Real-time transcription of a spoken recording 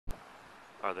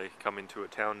Are they coming to a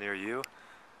town near you?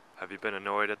 Have you been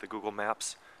annoyed at the Google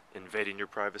Maps invading your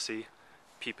privacy,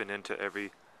 peeping into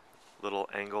every little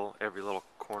angle, every little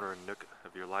corner and nook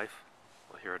of your life?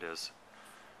 Well, here it is.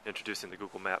 Introducing the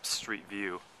Google Maps Street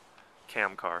View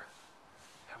cam car.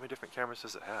 How many different cameras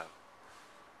does it have?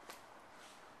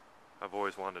 I've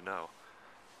always wanted to know.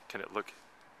 Can it look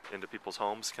into people's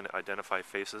homes? Can it identify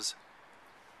faces?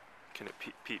 Can it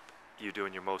peep you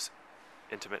doing your most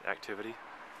intimate activity?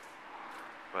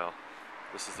 Well,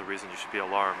 this is the reason you should be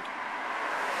alarmed.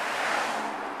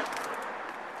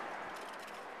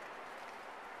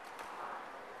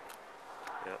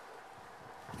 Yep.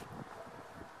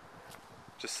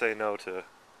 Just say no to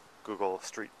Google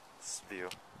Street View.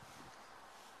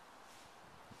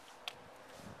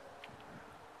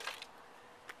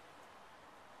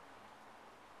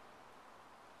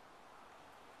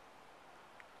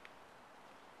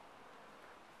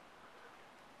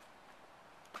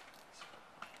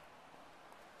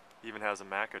 Even has a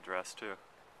MAC address too.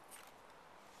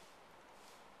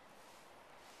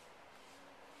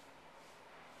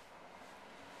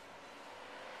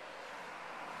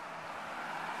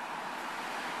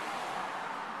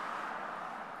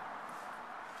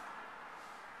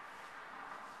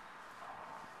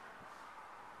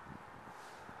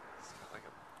 It's got like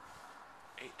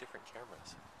 8 different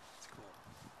cameras. It's cool.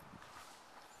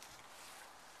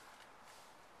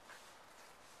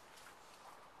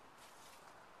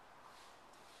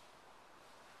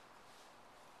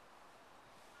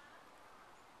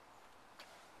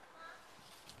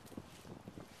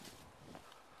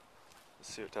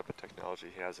 Let's see what type of technology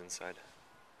he has inside.